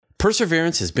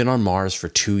Perseverance has been on Mars for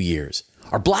 2 years.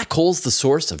 Are black holes the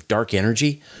source of dark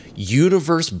energy,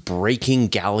 universe-breaking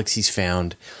galaxies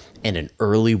found, and an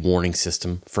early warning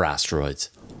system for asteroids?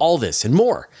 All this and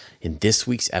more in this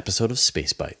week's episode of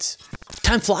Space Bites.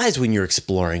 Time flies when you're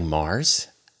exploring Mars.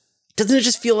 Doesn't it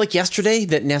just feel like yesterday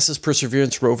that NASA's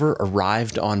Perseverance rover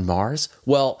arrived on Mars?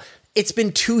 Well, it's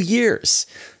been 2 years.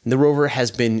 The rover has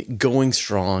been going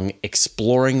strong,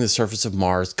 exploring the surface of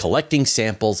Mars, collecting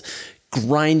samples,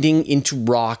 grinding into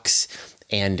rocks,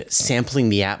 and sampling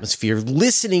the atmosphere,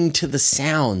 listening to the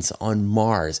sounds on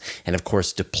Mars, and of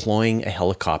course, deploying a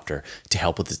helicopter to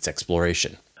help with its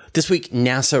exploration. This week,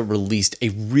 NASA released a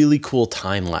really cool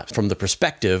time-lapse from the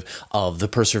perspective of the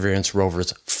Perseverance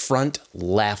rover's front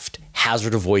left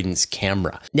hazard avoidance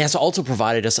camera. NASA also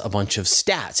provided us a bunch of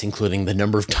stats, including the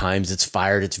number of times it's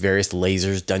fired its various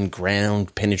lasers, done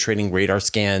ground-penetrating radar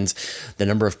scans, the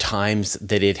number of times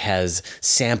that it has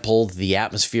sampled the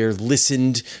atmosphere,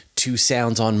 listened to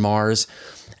sounds on Mars,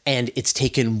 and it's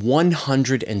taken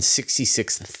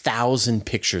 166,000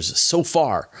 pictures so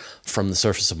far from the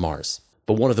surface of Mars.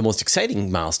 But one of the most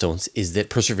exciting milestones is that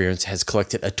Perseverance has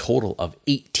collected a total of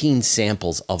 18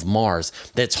 samples of Mars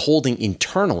that it's holding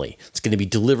internally. It's going to be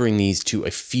delivering these to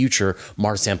a future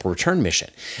Mars sample return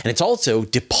mission. And it's also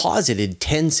deposited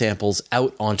 10 samples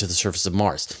out onto the surface of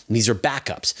Mars. And these are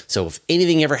backups. So if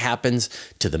anything ever happens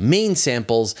to the main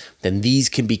samples, then these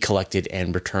can be collected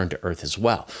and returned to Earth as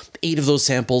well. 8 of those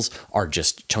samples are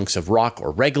just chunks of rock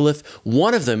or regolith.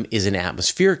 One of them is an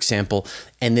atmospheric sample,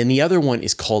 and then the other one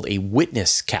is called a witness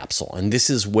capsule. And this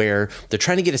is where they're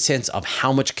trying to get a sense of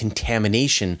how much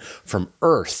contamination from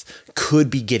Earth could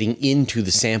be getting into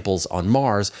the samples on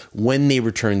Mars when they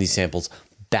return these samples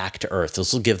back to Earth.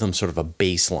 This will give them sort of a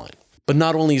baseline. But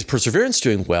not only is Perseverance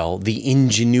doing well, the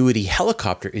Ingenuity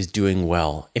helicopter is doing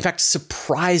well. In fact,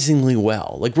 surprisingly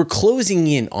well. Like, we're closing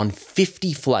in on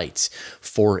 50 flights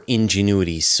for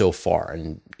Ingenuity so far,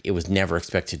 and it was never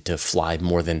expected to fly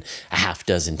more than a half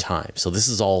dozen times. So this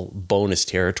is all bonus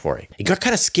territory. It got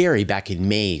kind of scary back in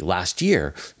May last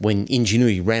year when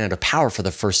Ingenuity ran out of power for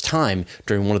the first time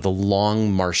during one of the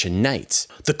long Martian nights.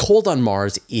 The cold on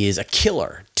Mars is a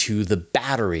killer to the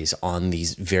batteries on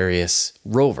these various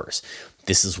rovers.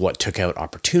 This is what took out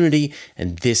Opportunity,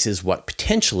 and this is what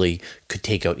potentially could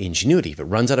take out Ingenuity. If it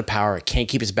runs out of power, it can't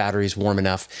keep its batteries warm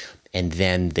enough, and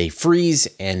then they freeze,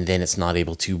 and then it's not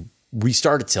able to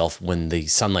restart itself when the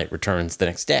sunlight returns the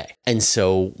next day. And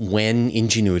so when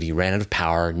Ingenuity ran out of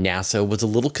power, NASA was a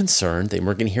little concerned. They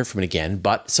weren't going to hear from it again,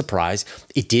 but surprise,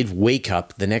 it did wake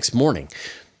up the next morning.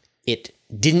 It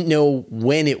didn't know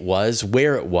when it was,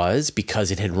 where it was,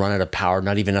 because it had run out of power,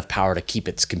 not even enough power to keep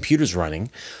its computers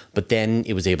running. But then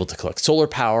it was able to collect solar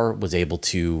power, was able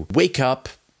to wake up,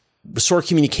 restore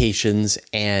communications,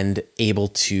 and able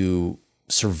to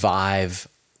survive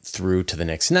through to the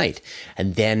next night.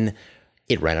 And then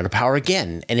it ran out of power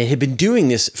again. And it had been doing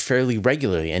this fairly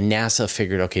regularly. And NASA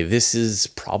figured, okay, this is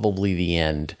probably the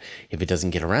end if it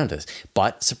doesn't get around us.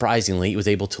 But surprisingly, it was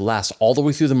able to last all the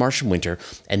way through the Martian winter.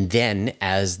 And then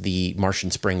as the Martian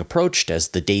spring approached, as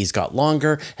the days got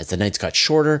longer, as the nights got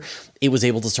shorter, it was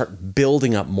able to start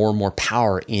building up more and more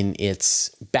power in its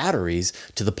batteries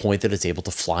to the point that it's able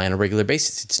to fly on a regular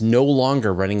basis. It's no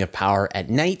longer running out of power at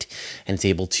night, and it's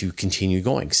able to continue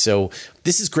going. So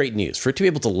this is great news. For it to be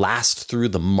able to last through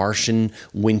the Martian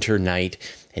winter night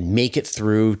and make it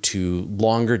through to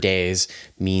longer days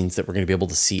means that we're going to be able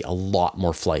to see a lot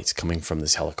more flights coming from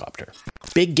this helicopter.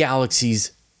 Big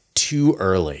galaxies too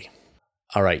early.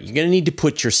 All right, you're going to need to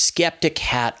put your skeptic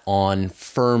hat on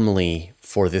firmly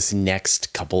for this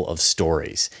next couple of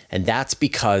stories. And that's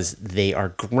because they are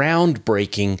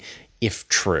groundbreaking if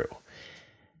true.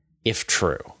 If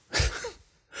true.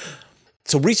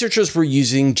 So researchers were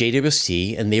using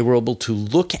JWST, and they were able to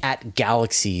look at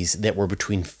galaxies that were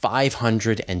between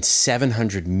 500 and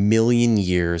 700 million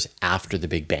years after the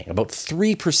Big Bang, about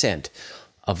 3%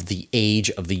 of the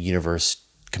age of the universe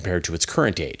compared to its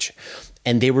current age.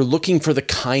 And they were looking for the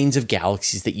kinds of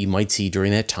galaxies that you might see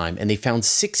during that time. And they found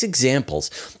 6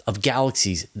 examples of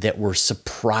galaxies that were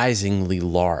surprisingly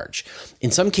large.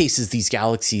 In some cases, these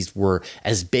galaxies were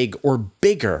as big or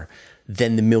bigger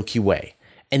than the Milky Way.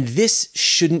 And this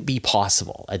shouldn't be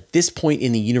possible. At this point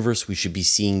in the universe, we should be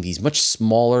seeing these much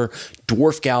smaller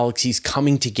dwarf galaxies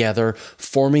coming together,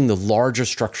 forming the larger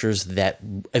structures that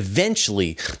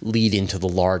eventually lead into the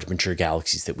large mature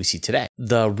galaxies that we see today.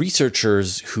 The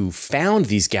researchers who found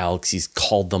these galaxies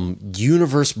called them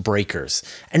universe breakers.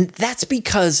 And that's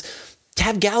because to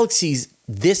have galaxies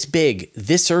this big,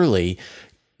 this early,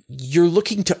 you're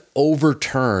looking to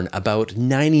overturn about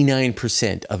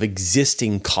 99% of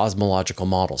existing cosmological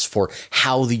models for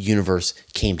how the universe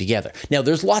came together. Now,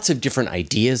 there's lots of different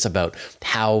ideas about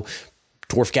how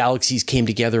dwarf galaxies came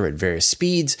together at various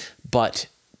speeds, but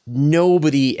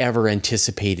nobody ever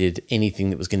anticipated anything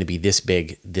that was going to be this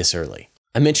big this early.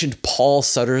 I mentioned Paul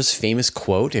Sutter's famous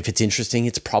quote, "If it's interesting,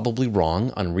 it's probably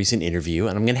wrong," on a recent interview,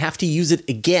 and I'm going to have to use it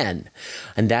again.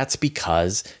 And that's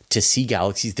because to see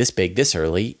galaxies this big this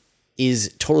early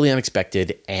is totally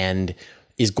unexpected and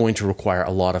is going to require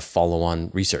a lot of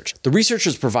follow-on research. The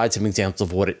researchers provide some examples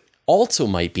of what it also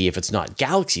might be if it's not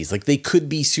galaxies. Like they could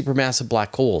be supermassive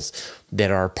black holes that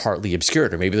are partly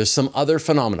obscured, or maybe there's some other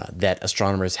phenomena that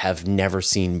astronomers have never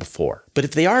seen before. But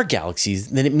if they are galaxies,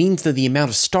 then it means that the amount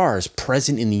of stars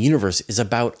present in the universe is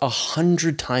about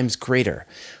 100 times greater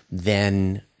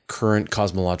than current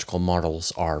cosmological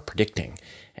models are predicting.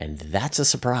 And that's a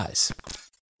surprise.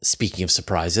 Speaking of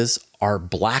surprises, are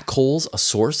black holes a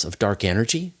source of dark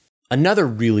energy? Another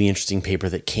really interesting paper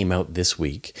that came out this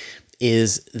week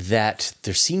is that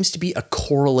there seems to be a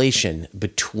correlation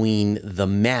between the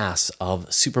mass of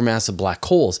supermassive black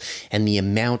holes and the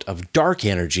amount of dark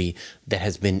energy that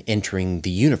has been entering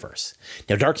the universe.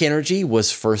 Now, dark energy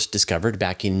was first discovered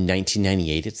back in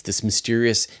 1998. It's this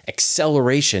mysterious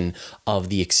acceleration of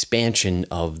the expansion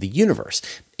of the universe.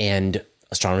 And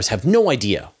astronomers have no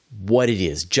idea what it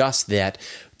is, just that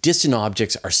distant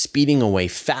objects are speeding away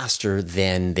faster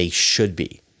than they should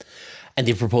be. And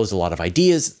they've proposed a lot of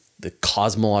ideas. The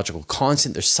cosmological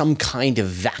constant, there's some kind of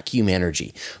vacuum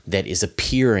energy that is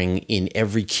appearing in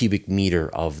every cubic meter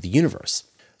of the universe.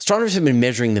 Astronomers have been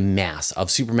measuring the mass of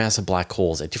supermassive black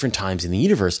holes at different times in the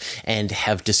universe and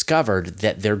have discovered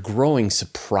that they're growing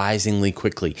surprisingly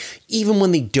quickly, even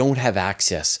when they don't have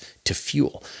access to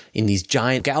fuel. In these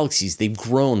giant galaxies, they've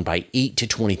grown by 8 to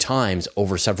 20 times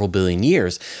over several billion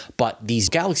years, but these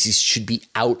galaxies should be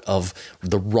out of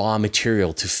the raw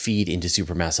material to feed into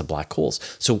supermassive black holes.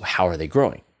 So how are they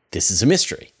growing? This is a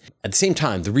mystery. At the same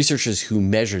time, the researchers who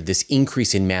measured this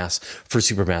increase in mass for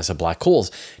supermassive black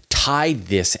holes tied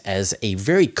this as a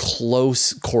very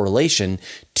close correlation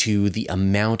to the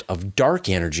amount of dark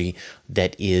energy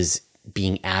that is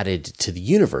being added to the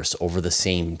universe over the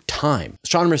same time.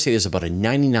 Astronomers say there's about a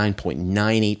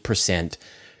 99.98%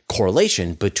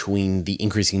 correlation between the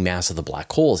increasing mass of the black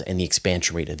holes and the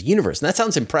expansion rate of the universe. And that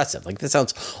sounds impressive. Like that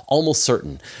sounds almost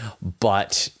certain,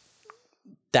 but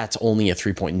that's only a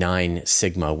 3.9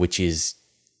 sigma, which is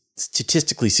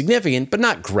statistically significant, but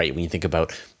not great when you think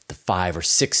about the 5 or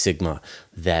 6 sigma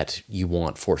that you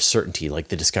want for certainty, like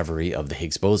the discovery of the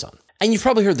Higgs boson. And you've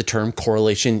probably heard the term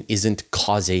correlation isn't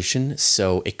causation,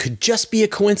 so it could just be a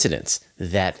coincidence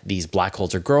that these black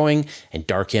holes are growing and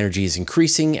dark energy is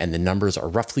increasing and the numbers are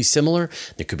roughly similar.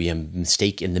 There could be a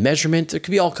mistake in the measurement. There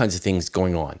could be all kinds of things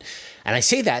going on. And I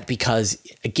say that because,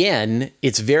 again,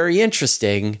 it's very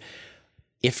interesting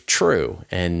if true,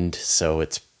 and so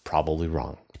it's probably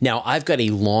wrong. Now, I've got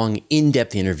a long,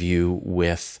 in-depth interview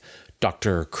with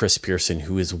Dr. Chris Pearson,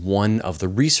 who is one of the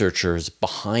researchers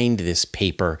behind this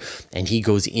paper, and he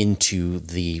goes into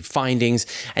the findings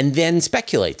and then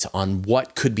speculates on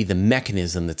what could be the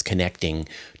mechanism that's connecting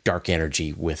dark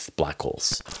energy with black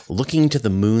holes. Looking to the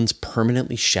moon's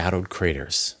permanently shadowed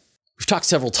craters. We've talked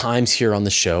several times here on the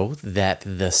show that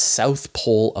the south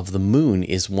pole of the moon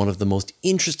is one of the most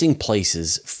interesting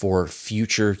places for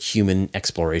future human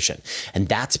exploration. And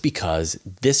that's because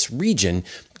this region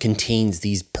contains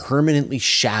these permanently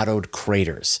shadowed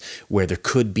craters where there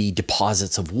could be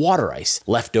deposits of water ice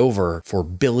left over for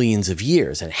billions of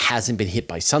years and it hasn't been hit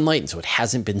by sunlight, and so it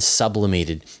hasn't been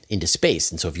sublimated into space.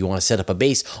 And so if you want to set up a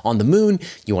base on the moon,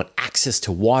 you want access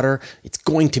to water, it's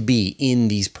going to be in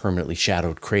these permanently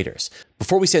shadowed craters.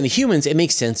 Before we send the humans, it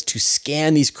makes sense to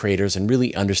scan these craters and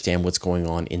really understand what's going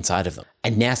on inside of them.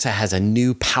 And NASA has a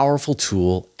new powerful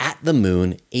tool at the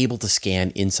moon able to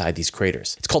scan inside these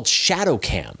craters. It's called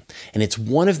ShadowCam, and it's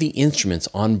one of the instruments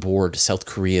on board South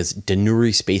Korea's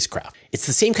Danuri spacecraft. It's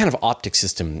the same kind of optic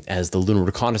system as the Lunar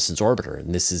Reconnaissance Orbiter,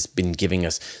 and this has been giving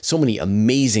us so many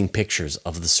amazing pictures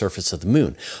of the surface of the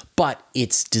moon. But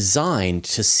it's designed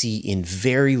to see in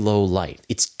very low light.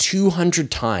 It's 200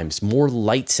 times more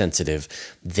light sensitive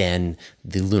than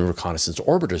the Lunar Reconnaissance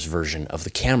Orbiter's version of the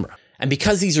camera. And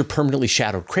because these are permanently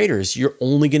shadowed craters, you're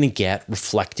only going to get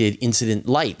reflected incident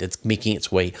light that's making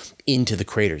its way into the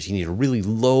craters. You need a really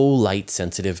low light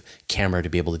sensitive camera to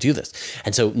be able to do this.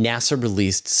 And so NASA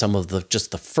released some of the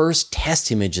first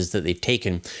test images that they've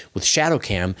taken with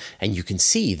ShadowCam, and you can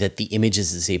see that the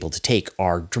images it's able to take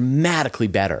are dramatically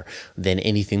better than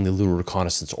anything the Lunar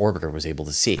Reconnaissance Orbiter was able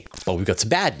to see. But we've got some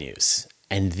bad news.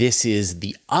 And this is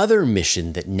the other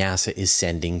mission that NASA is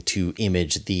sending to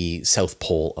image the south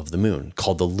pole of the moon,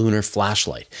 called the Lunar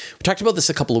Flashlight. We talked about this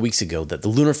a couple of weeks ago, that the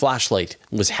Lunar Flashlight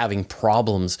was having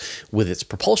problems with its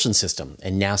propulsion system,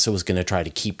 and NASA was going to try to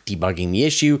keep debugging the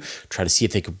issue, try to see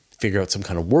if they could figure out some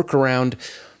kind of workaround.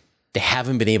 They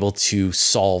haven't been able to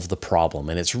solve the problem,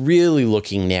 and it's really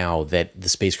looking now that the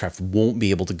spacecraft won't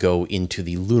be able to go into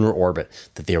the lunar orbit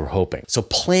that they were hoping. So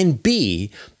plan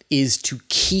B is to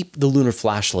keep the Lunar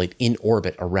Flashlight in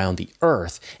orbit around the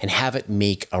Earth and have it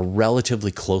make a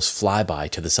relatively close flyby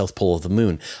to the south pole of the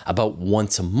moon about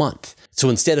once a month. So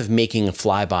instead of making a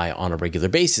flyby on a regular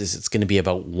basis, it's going to be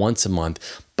about once a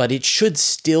month, but it should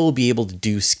still be able to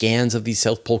do scans of these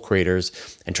South Pole craters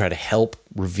and try to help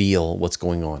reveal what's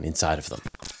going on inside of them.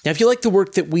 Now, if you like the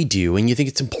work that we do and you think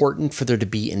it's important for there to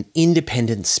be an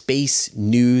independent space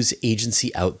news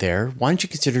agency out there, why don't you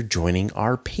consider joining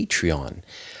our Patreon?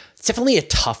 It's definitely a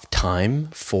tough time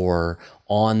for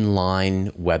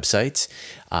online websites.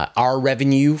 Our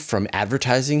revenue from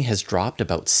advertising has dropped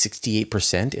about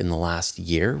 68% in the last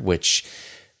year, which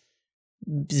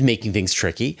is making things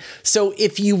tricky. So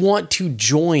if you want to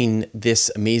join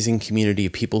this amazing community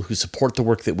of people who support the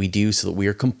work that we do so that we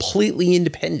are completely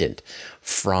independent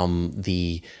from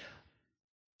the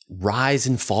rise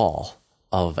and fall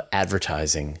of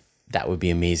advertising, that would be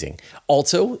amazing.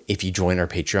 Also, if you join our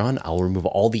Patreon, I'll remove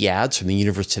all the ads from the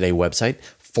Universe Today website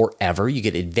forever. You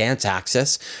get advance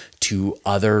access to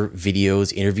other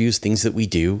videos, interviews, things that we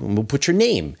do, and we'll put your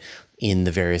name in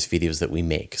the various videos that we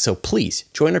make. So please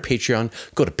join our Patreon.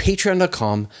 Go to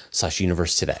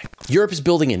patreon.com/universe today. Europe is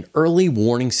building an early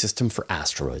warning system for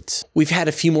asteroids. We've had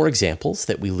a few more examples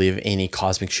that we live in a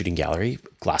cosmic shooting gallery.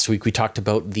 Last week, we talked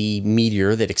about the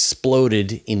meteor that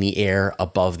exploded in the air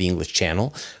above the English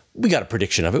Channel. We got a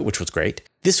prediction of it, which was great.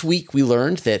 This week, we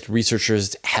learned that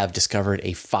researchers have discovered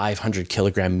a 500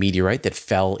 kilogram meteorite that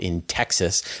fell in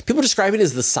Texas. People describe it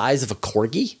as the size of a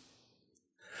corgi,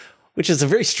 which is a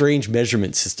very strange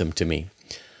measurement system to me.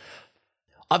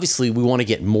 Obviously, we want to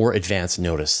get more advanced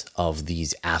notice of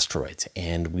these asteroids,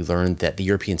 and we learned that the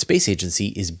European Space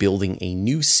Agency is building a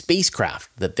new spacecraft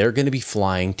that they're going to be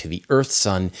flying to the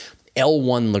Earth-Sun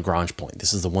L1 Lagrange point.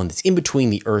 This is the one that's in between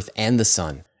the Earth and the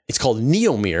Sun. It's called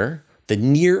NEOMIR, the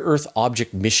Near-Earth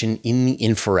Object Mission in the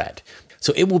Infrared.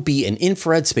 So it will be an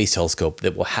infrared space telescope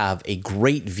that will have a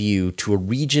great view to a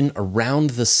region around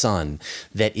the sun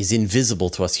that is invisible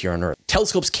to us here on Earth.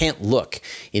 Telescopes can't look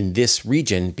in this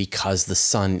region because the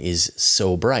sun is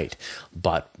so bright.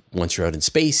 But once you're out in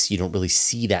space, you don't really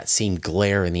see that same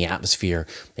glare in the atmosphere,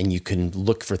 and you can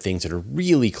look for things that are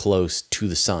really close to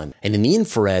the sun. And in the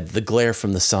infrared, the glare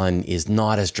from the sun is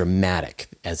not as dramatic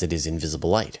as it is in visible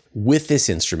light. With this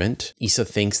instrument, ESA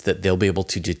thinks that they'll be able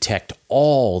to detect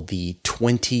all the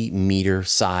 20-meter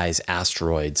size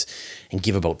asteroids and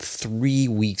give about 3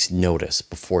 weeks notice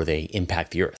before they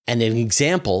impact the Earth. And an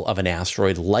example of an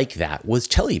asteroid like that was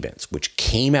Chelyabinsk, which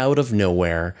came out of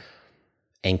nowhere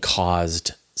and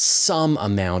caused some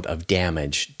amount of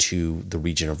damage to the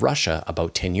region of Russia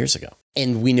about 10 years ago.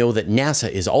 And we know that NASA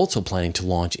is also planning to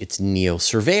launch its NEO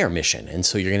Surveyor mission. And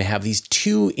so you're going to have these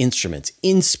two instruments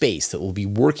in space that will be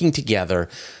working together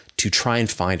to try and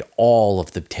find all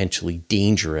of the potentially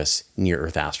dangerous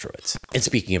near-Earth asteroids. And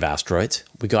speaking of asteroids,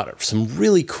 we got some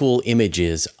really cool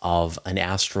images of an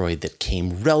asteroid that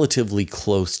came relatively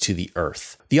close to the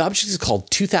Earth. The object is called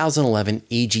 2011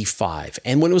 AG5,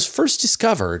 and when it was first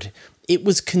discovered, it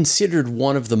was considered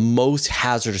one of the most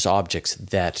hazardous objects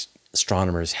that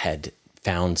astronomers had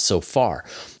found so far.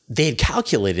 They had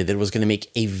calculated that it was going to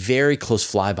make a very close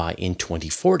flyby in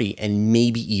 2040 and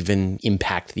maybe even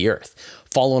impact the Earth.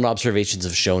 Follow-on observations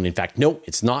have shown, in fact, no,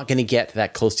 it's not going to get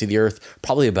that close to the Earth,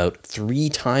 probably about 3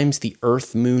 times the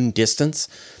Earth-Moon distance.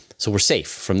 So we're safe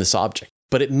from this object.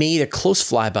 But it made a close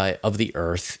flyby of the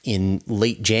Earth in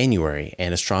late January,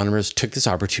 and astronomers took this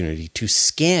opportunity to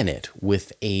scan it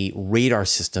with a radar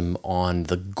system on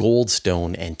the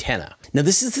Goldstone antenna. Now,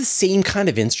 this is the same kind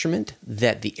of instrument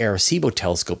that the Arecibo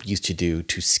telescope used to do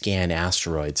to scan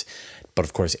asteroids. But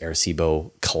of course,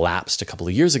 Arecibo collapsed a couple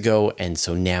of years ago, and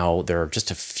so now there are just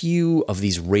a few of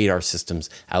these radar systems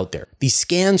out there. These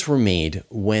scans were made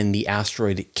when the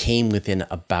asteroid came within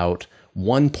about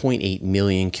 1.8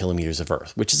 million kilometers of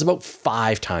Earth, which is about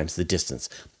 5 times the distance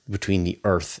between the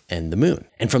Earth and the Moon.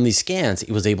 And from these scans,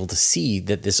 it was able to see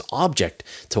that this object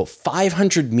is about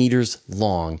 500 meters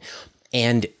long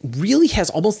and really has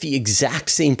almost the exact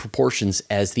same proportions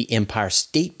as the Empire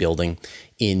State Building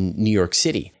in New York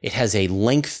City. It has a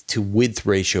length to width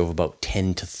ratio of about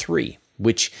 10:3,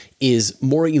 which is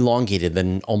more elongated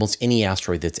than almost any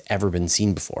asteroid that's ever been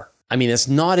seen before. I mean, it's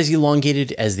not as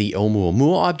elongated as the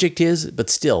Oumuamua object is, but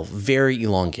still very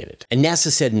elongated. And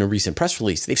NASA said in a recent press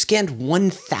release, they've scanned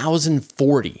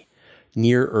 1,040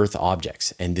 near-Earth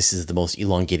objects, and this is the most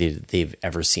elongated they've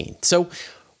ever seen. So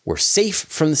we're safe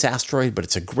from this asteroid, but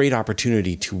it's a great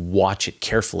opportunity to watch it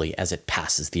carefully as it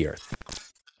passes the Earth.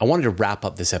 I wanted to wrap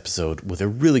up this episode with a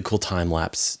really cool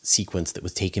time-lapse sequence that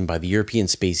was taken by the European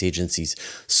Space Agency's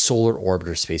Solar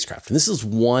Orbiter spacecraft. And this is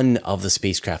one of the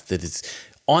spacecraft that is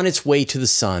on its way to the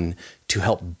sun to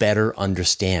help better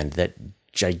understand that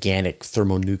gigantic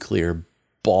thermonuclear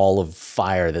ball of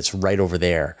fire that's right over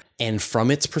there. And from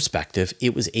its perspective,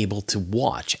 it was able to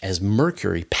watch as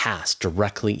Mercury passed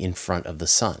directly in front of the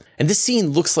sun. And this scene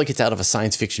looks like it's out of a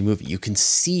science fiction movie. You can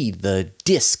see the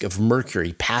disk of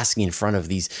Mercury passing in front of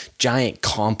these giant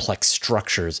complex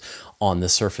structures on the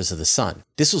surface of the sun.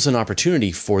 This was an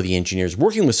opportunity for the engineers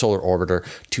working with Solar Orbiter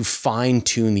to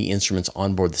fine-tune the instruments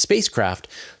on board the spacecraft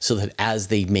so that as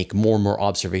they make more and more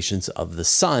observations of the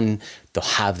sun, they'll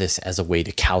have this as a way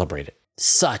to calibrate it.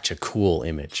 Such a cool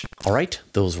image. All right,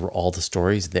 those were all the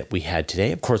stories that we had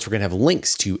today. Of course, we're going to have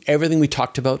links to everything we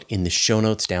talked about in the show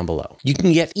notes down below. You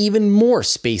can get even more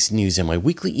space news in my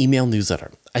weekly email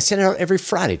newsletter. I send it out every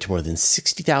Friday to more than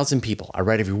 60,000 people. I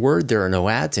write every word, there are no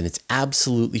ads, and it's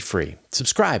absolutely free.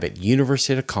 Subscribe at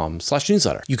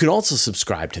universetoday.com/newsletter. You can also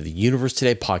subscribe to the Universe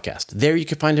Today podcast. There you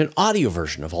can find an audio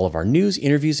version of all of our news,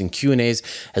 interviews, and Q&As,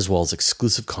 as well as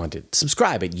exclusive content.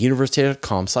 Subscribe at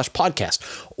universetoday.com/podcast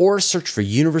or search for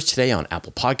Universe Today on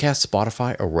Apple Podcasts,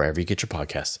 Spotify, or wherever you get your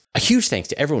podcasts. A huge thanks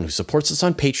to everyone who supports us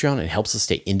on Patreon and helps us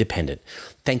stay independent.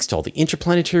 Thanks to all the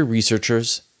interplanetary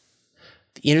researchers,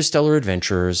 the interstellar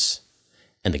adventurers,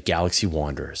 and the galaxy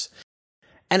wanderers.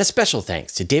 And a special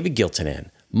thanks to David Giltonan,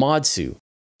 Maud Sue,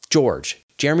 George,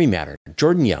 Jeremy Matter,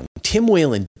 Jordan Young, Tim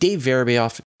Whalen, Dave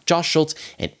Varabayoff, Josh Schultz,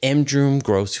 and M. Droom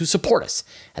Gross, who support us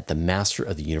at the Master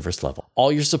of the Universe level.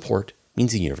 All your support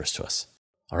means the universe to us.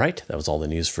 All right, that was all the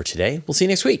news for today. We'll see you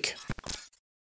next week.